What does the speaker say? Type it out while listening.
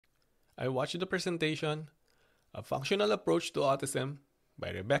I watched the presentation, A Functional Approach to Autism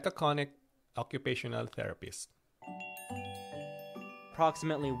by Rebecca Connick, occupational therapist.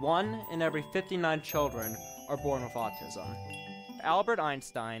 Approximately 1 in every 59 children are born with autism. Albert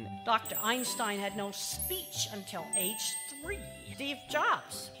Einstein. Dr. Einstein had no speech until age 3. Steve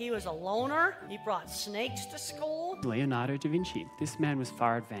Jobs, he was a loner. He brought snakes to school. Leonardo da Vinci. This man was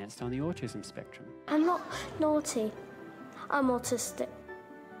far advanced on the autism spectrum. I'm not naughty. I'm autistic.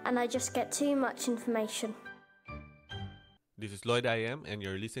 And I just get too much information. This is Lloyd I.M. and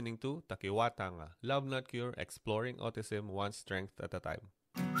you're listening to Takiwātanga, Love Not Cure, Exploring Autism One Strength at a Time.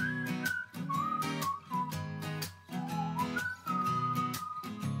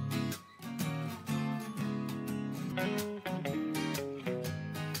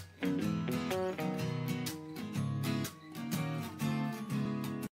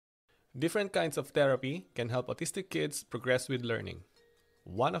 Different kinds of therapy can help autistic kids progress with learning.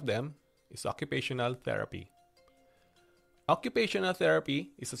 One of them is occupational therapy. Occupational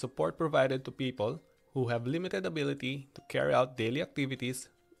therapy is a support provided to people who have limited ability to carry out daily activities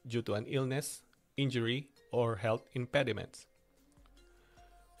due to an illness, injury, or health impediments.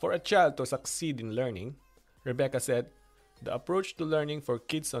 For a child to succeed in learning, Rebecca said, the approach to learning for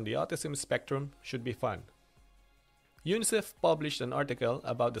kids on the autism spectrum should be fun. UNICEF published an article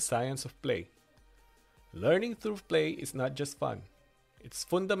about the science of play. Learning through play is not just fun. It's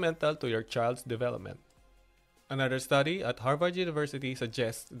fundamental to your child's development. Another study at Harvard University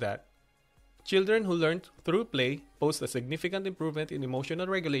suggests that children who learn through play post a significant improvement in emotional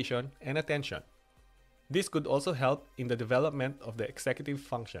regulation and attention. This could also help in the development of the executive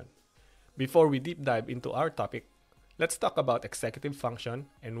function. Before we deep dive into our topic, let's talk about executive function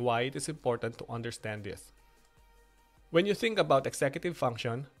and why it is important to understand this. When you think about executive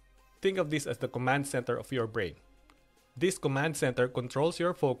function, think of this as the command center of your brain. This command center controls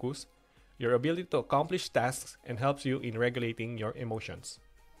your focus, your ability to accomplish tasks, and helps you in regulating your emotions.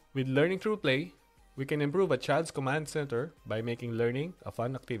 With learning through play, we can improve a child's command center by making learning a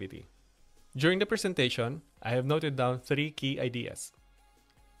fun activity. During the presentation, I have noted down 3 key ideas: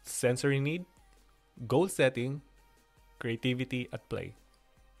 sensory need, goal setting, creativity at play.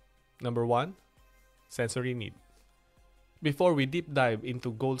 Number 1, sensory need. Before we deep dive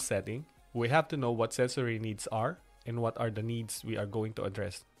into goal setting, we have to know what sensory needs are and what are the needs we are going to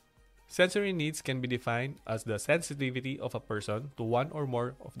address. Sensory needs can be defined as the sensitivity of a person to one or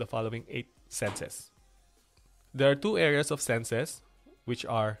more of the following 8 senses. There are 2 areas of senses, which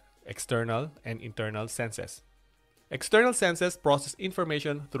are external and internal senses. External senses process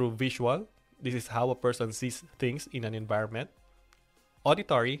information through visual. This is how a person sees things in an environment.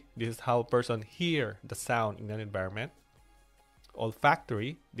 Auditory. This is how a person hears the sound in an environment.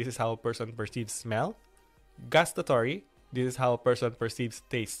 Olfactory. This is how a person perceives smell. Gustatory. This is how a person perceives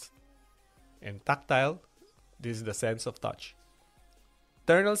taste. And tactile. This is the sense of touch.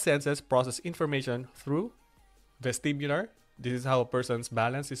 Internal senses process information through vestibular. This is how a person's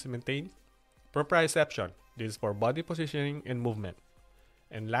balance is maintained. Proprioception. This is for body positioning and movement.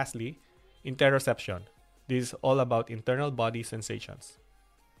 And lastly, interoception. This is all about internal body sensations.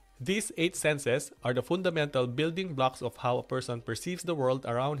 These 8 senses are the fundamental building blocks of how a person perceives the world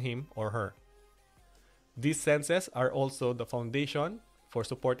around him or her. These senses are also the foundation for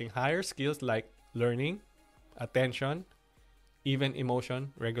supporting higher skills like learning, attention, even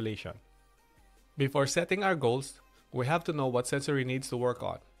emotion regulation. Before setting our goals, we have to know what sensory needs to work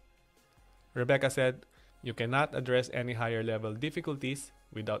on. Rebecca said, you cannot address any higher level difficulties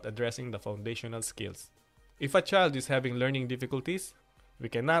without addressing the foundational skills. If a child is having learning difficulties, we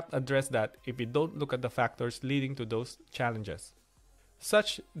cannot address that if we don't look at the factors leading to those challenges.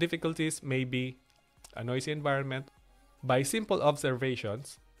 Such difficulties may be a noisy environment. By simple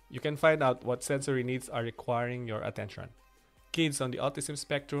observations, you can find out what sensory needs are requiring your attention. Kids on the autism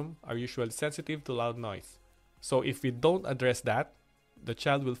spectrum are usually sensitive to loud noise. So if we don't address that, the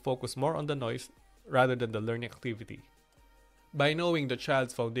child will focus more on the noise rather than the learning activity. By knowing the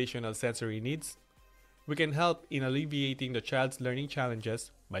child's foundational sensory needs, we can help in alleviating the child's learning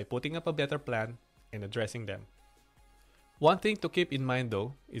challenges by putting up a better plan and addressing them. One thing to keep in mind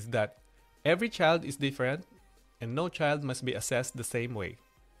though is that every child is different and no child must be assessed the same way.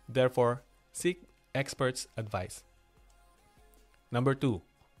 Therefore, seek experts' advice. Number 2,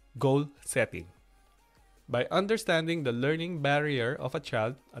 goal setting. By understanding the learning barrier of a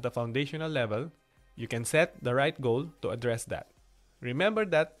child at a foundational level, you can set the right goal to address that. Remember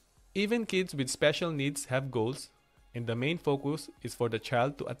that even kids with special needs have goals, and the main focus is for the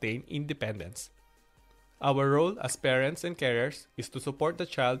child to attain independence. Our role as parents and carers is to support the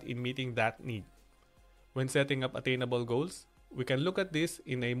child in meeting that need. When setting up attainable goals, we can look at this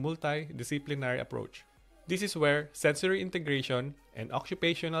in a multidisciplinary approach. This is where sensory integration and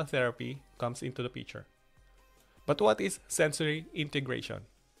occupational therapy comes into the picture. But what is sensory integration?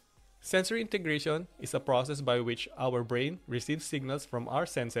 Sensory integration is a process by which our brain receives signals from our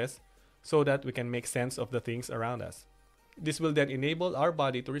senses so that we can make sense of the things around us. This will then enable our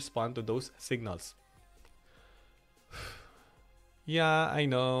body to respond to those signals. Yeah, I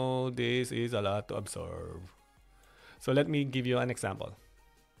know this is a lot to absorb. So let me give you an example.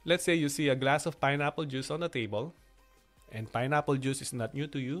 Let's say you see a glass of pineapple juice on the table, and pineapple juice is not new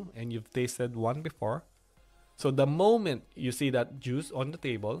to you and you've tasted one before. So the moment you see that juice on the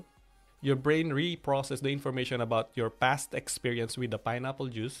table, your brain reprocesses the information about your past experience with the pineapple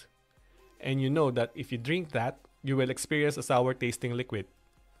juice, and you know that if you drink that, you will experience a sour tasting liquid.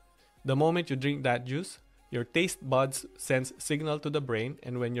 The moment you drink that juice, your taste buds sends signal to the brain,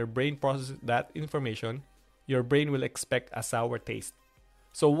 and when your brain processes that information, your brain will expect a sour taste.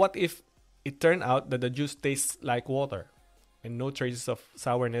 So what if it turned out that the juice tastes like water and no traces of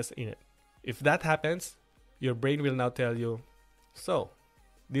sourness in it? If that happens, your brain will now tell you, so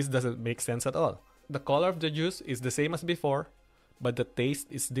this doesn't make sense at all. The color of the juice is the same as before, but the taste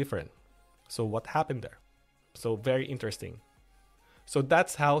is different. So what happened there? So very interesting. So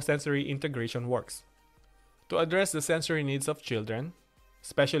that's how sensory integration works. To address the sensory needs of children,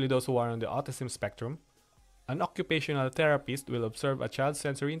 especially those who are on the autism spectrum, an occupational therapist will observe a child's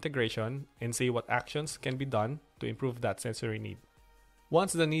sensory integration and say what actions can be done to improve that sensory need.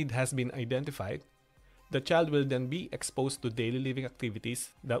 Once the need has been identified, the child will then be exposed to daily living activities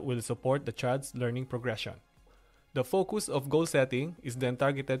that will support the child's learning progression. The focus of goal setting is then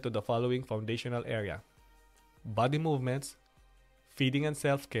targeted to the following foundational area: body movements, feeding and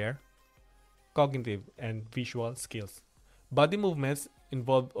self-care, cognitive and visual skills. Body movements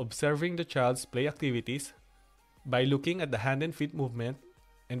involve observing the child's play activities by looking at the hand and feet movement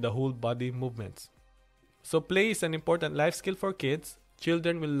and the whole body movements. So play is an important life skill for kids.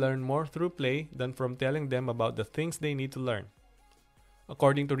 Children will learn more through play than from telling them about the things they need to learn.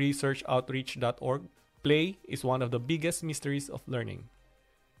 According to researchoutreach.org, play is one of the biggest mysteries of learning.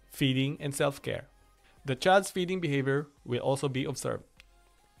 Feeding and self-care. The child's feeding behavior will also be observed.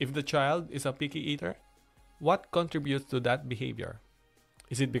 If the child is a picky eater, what contributes to that behavior?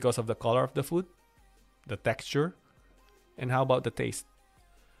 Is it because of the color of the food, the texture, and how about the taste?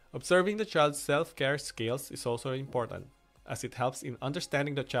 Observing the child's self-care skills is also important, as it helps in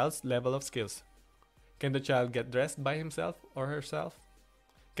understanding the child's level of skills. Can the child get dressed by himself or herself?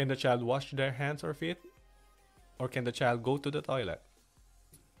 Can the child wash their hands or feet? Or can the child go to the toilet?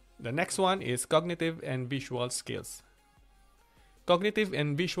 The next one is cognitive and visual skills. Cognitive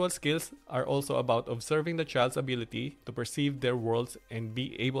and visual skills are also about observing the child's ability to perceive their worlds and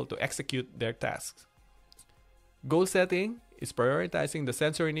be able to execute their tasks. Goal setting is prioritizing the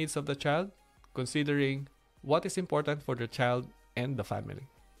sensory needs of the child, considering what is important for the child and the family.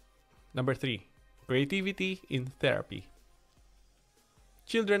 Number 3, creativity in therapy.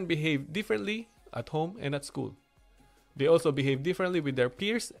 Children behave differently at home and at school. They also behave differently with their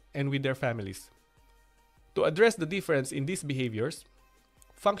peers and with their families. To address the difference in these behaviors,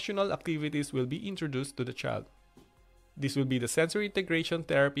 functional activities will be introduced to the child. This will be the sensory integration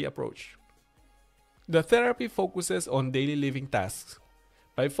therapy approach. The therapy focuses on daily living tasks.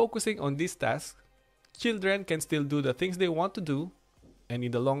 By focusing on these tasks, children can still do the things they want to do, and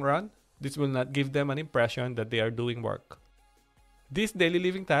in the long run, this will not give them an impression that they are doing work. These daily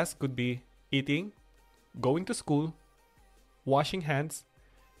living tasks could be eating, going to school, washing hands,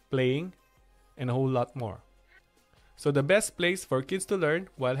 playing, and a whole lot more. So the best place for kids to learn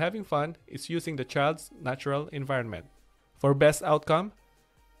while having fun is using the child's natural environment. For best outcome,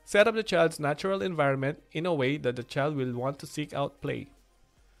 set up the child's natural environment in a way that the child will want to seek out play.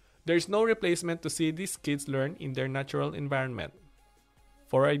 There is no replacement to see these kids learn in their natural environment.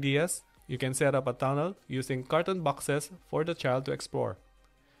 For ideas, you can set up a tunnel using carton boxes for the child to explore.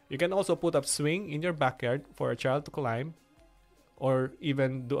 You can also put up swing in your backyard for a child to climb, or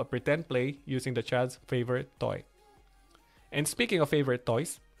even do a pretend play using the child's favorite toy. And speaking of favorite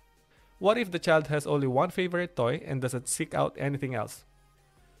toys, what if the child has only one favorite toy and doesn't seek out anything else?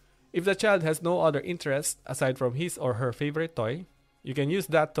 If the child has no other interest aside from his or her favorite toy, you can use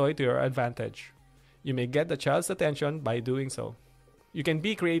that toy to your advantage. You may get the child's attention by doing so. You can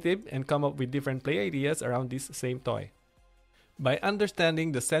be creative and come up with different play ideas around this same toy. By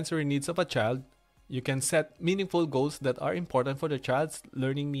understanding the sensory needs of a child, you can set meaningful goals that are important for the child's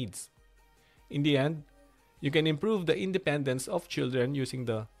learning needs. In the end, you can improve the independence of children using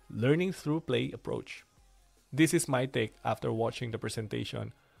the learning through play approach. This is my take after watching the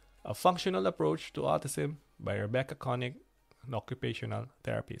presentation, A Functional Approach to Autism by Rebecca Connick an occupational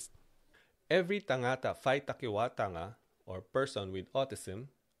therapist. Every tangata whai takiwātanga, or person with autism,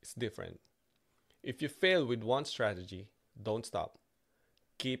 is different. If you fail with one strategy, don't stop.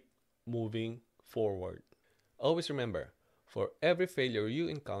 Keep moving forward. Always remember, for every failure you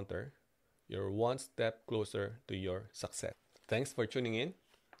encounter, you're one step closer to your success. Thanks for tuning in.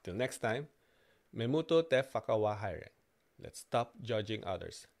 Till next time, memuto te whakawahare. Let's stop judging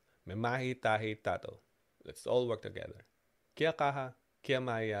others. Me mahi tahi tato. Let's all work together. Kia kaha, kia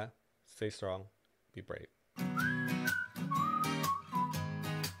maya. Stay strong, be brave.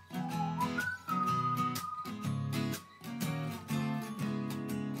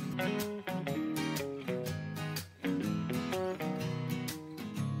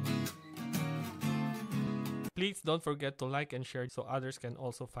 Please don't forget to like and share so others can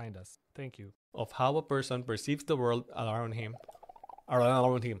also find us. Thank you. Of how a person perceives the world around him.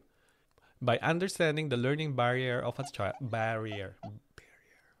 By understanding the learning barrier of a child.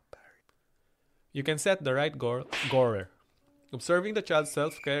 You can set the right goal. Observing the child's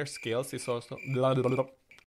self-care skills is also